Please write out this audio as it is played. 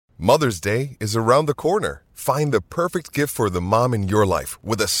Mother's Day is around the corner. Find the perfect gift for the mom in your life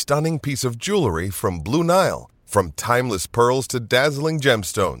with a stunning piece of jewelry from Blue Nile. From timeless pearls to dazzling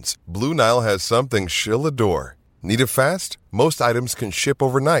gemstones, Blue Nile has something she'll adore. Need it fast? Most items can ship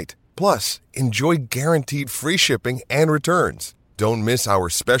overnight. Plus, enjoy guaranteed free shipping and returns. Don't miss our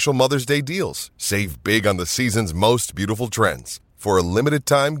special Mother's Day deals. Save big on the season's most beautiful trends. For a limited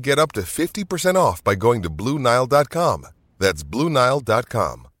time, get up to 50% off by going to BlueNile.com. That's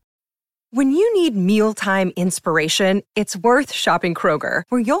BlueNile.com. When you need mealtime inspiration, it's worth shopping Kroger,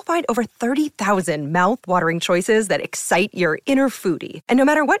 where you'll find over 30,000 mouth-watering choices that excite your inner foodie. And no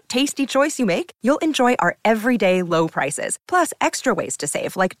matter what tasty choice you make, you'll enjoy our everyday low prices, plus extra ways to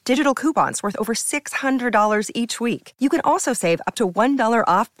save, like digital coupons worth over $600 each week. You can also save up to $1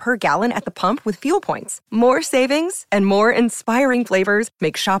 off per gallon at the pump with fuel points. More savings and more inspiring flavors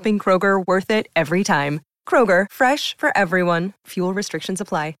make shopping Kroger worth it every time. Kroger, fresh for everyone. Fuel restrictions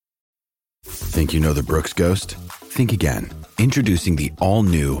apply. Think you know the Brooks Ghost? Think again. Introducing the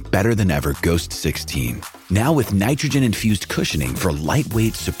all-new, better-than-ever Ghost 16. Now with nitrogen-infused cushioning for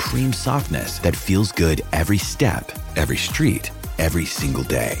lightweight, supreme softness that feels good every step, every street, every single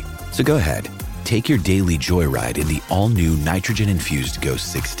day. So go ahead, take your daily joyride in the all-new nitrogen-infused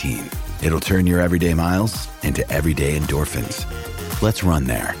Ghost 16. It'll turn your everyday miles into everyday endorphins. Let's run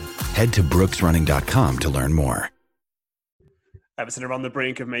there. Head to brooksrunning.com to learn more. Everton are on the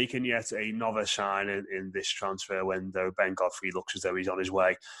brink of making yet another signing in this transfer window. Ben Godfrey looks as though he's on his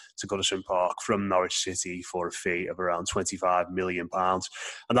way to Goodison Park from Norwich City for a fee of around £25 million. And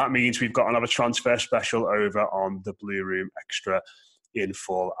that means we've got another transfer special over on the Blue Room Extra in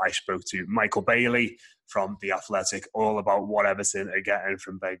full. I spoke to Michael Bailey from The Athletic all about what Everton are getting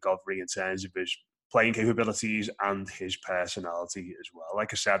from Ben Godfrey in terms of his playing capabilities and his personality as well.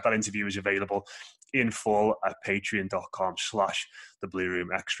 Like I said, that interview is available in full at patreon.com/the Blue Room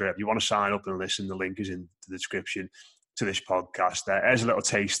Extra. If you want to sign up and listen, the link is in the description to this podcast. There's a little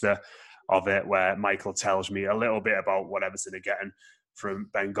taster of it where Michael tells me a little bit about what Everton are getting from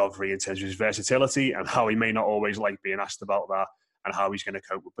Ben Godfrey in terms of his versatility and how he may not always like being asked about that, and how he's going to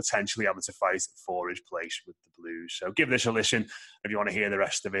cope with potentially having to fight for his place with the Blues. So give this a listen if you want to hear the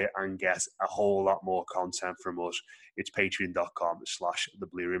rest of it and get a whole lot more content from us. It's patreon.com/the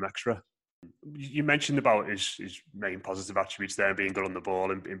Blue Room Extra. You mentioned about his main positive attributes there, being good on the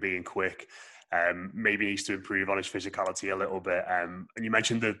ball and being quick. Maybe needs to improve on his physicality a little bit. And you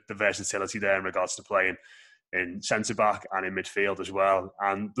mentioned the versatility there in regards to playing in centre-back and in midfield as well.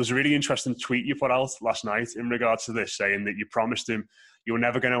 And there's a really interesting tweet you put out last night in regards to this, saying that you promised him you were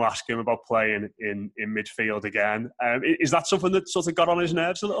never going to ask him about playing in midfield again. Is that something that sort of got on his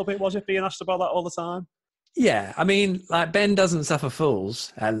nerves a little bit, was it, being asked about that all the time? Yeah, I mean, like, Ben doesn't suffer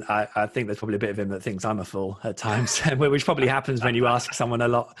fools, and I think there's probably a bit of him that thinks I'm a fool at times, which probably happens when you ask someone a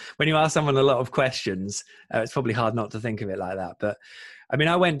lot. When you ask someone a lot of questions, it's probably hard not to think of it like that. But I mean,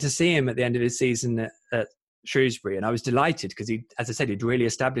 I went to see him at the end of his season at Shrewsbury, and I was delighted because he, as I said, he'd really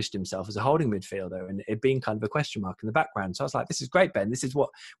established himself as a holding midfielder, and it being kind of a question mark in the background. So I was like, "This is great, Ben. This is what,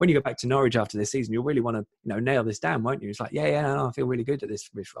 when you go back to Norwich after this season, you'll really want to, nail this down, won't you?" He's like, "Yeah, no, I feel really good at this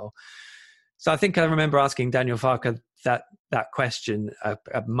role." So I think I remember asking Daniel Farke that question a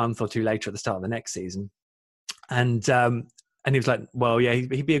month or two later at the start of the next season. And he was like, "Well, yeah,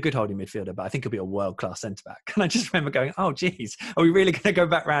 he'd be a good holding midfielder, but I think he'll be a world-class centre-back." And I just remember going, "Oh, geez, are we really going to go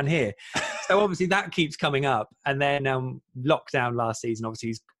back round here?" So obviously that keeps coming up. And then lockdown last season,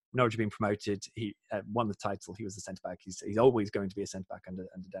 obviously Norwich had been promoted. He won the title. He was the centre-back. He's always going to be a centre-back under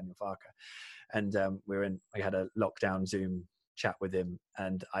Daniel Farke. And we had a lockdown Zoom chat with him.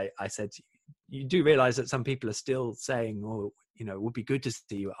 And I said, "You do realise that some people are still saying, oh, it would be good to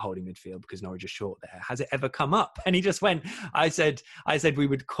see you at holding midfield because Norwich is short there. Has it ever come up?" And he just went, I said we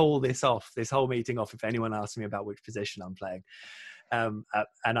would call this whole meeting off, if anyone asked me about which position I'm playing. And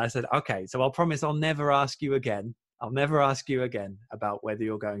I said, "Okay, so I'll promise I'll never ask you again. I'll never ask you again about whether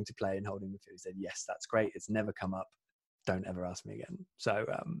you're going to play in holding midfield." He said, "Yes, that's great. It's never come up. Don't ever ask me again." So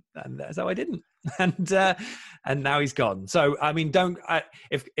so I didn't, and now he's gone. So I mean,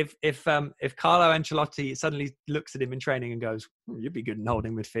 if Carlo Ancelotti suddenly looks at him in training and goes, "You'd be good in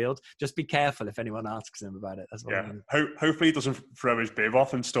holding midfield," just be careful if anyone asks him about it. That's what I mean. Hopefully he doesn't throw his bib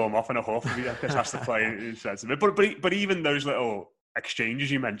off and storm off in a huff if he has to play in sense of it. But even those little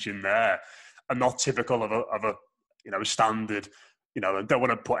exchanges you mentioned there are not typical of a standard. I don't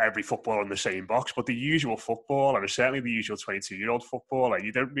want to put every footballer in the same box, but the usual footballer, and certainly the usual 22-year-old footballer,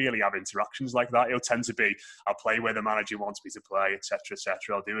 you don't really have interactions like that. It'll tend to be, I'll play where the manager wants me to play, etc., etc.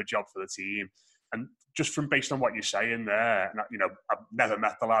 I'll do a job for the team. And just from based on what you're saying there, and, you know, I've never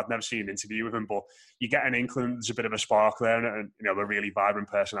met the lad, never seen an interview with him, but you get an inkling there's a bit of a spark there, and you know, a really vibrant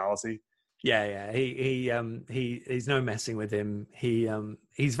personality. Yeah. He's no messing with him.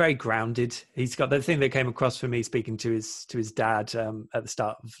 He's very grounded. He's got the thing that came across for me speaking to his dad at the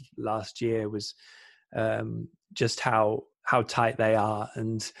start of last year was just how tight they are.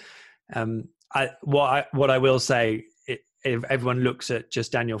 And what I will say, if everyone looks at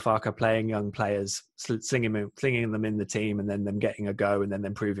just Daniel Farke playing young players, slinging them in the team, and then them getting a go, and then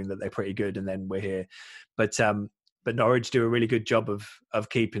them proving that they're pretty good, and then we're here. But Norwich do a really good job of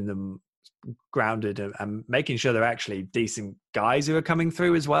keeping them grounded and making sure they're actually decent guys who are coming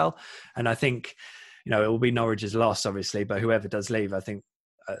through as well. And I think, you know, it will be Norwich's loss, obviously, but whoever does leave, I think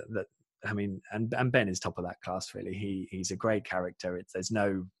and Ben is top of that class, really. He's a great character. There's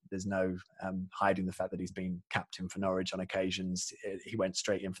no hiding the fact that he's been captain for Norwich on occasions. He went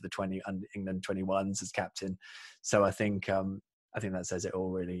straight in for the England 21s as captain. So I think that says it all,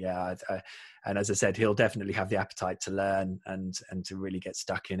 really. Yeah. And as I said, he'll definitely have the appetite to learn and to really get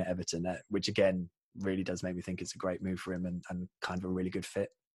stuck in at Everton, which again really does make me think it's a great move for him and kind of a really good fit.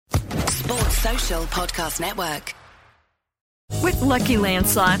 Sports Social Podcast Network. With Lucky Land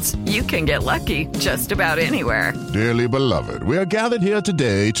Slots, you can get lucky just about anywhere. Dearly beloved, we are gathered here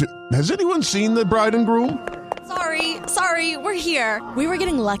today to... Has anyone seen the bride and groom? Sorry, we're here. We were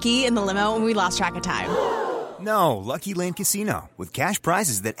getting lucky in the limo and we lost track of time. No, Lucky Land Casino, with cash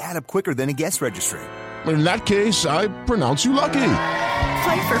prizes that add up quicker than a guest registry. In that case, I pronounce you lucky.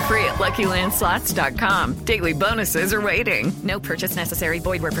 Play for free at LuckyLandSlots.com. Daily bonuses are waiting. No purchase necessary.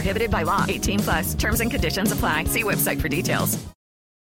 Void where prohibited by law. 18+. Terms and conditions apply. See website for details.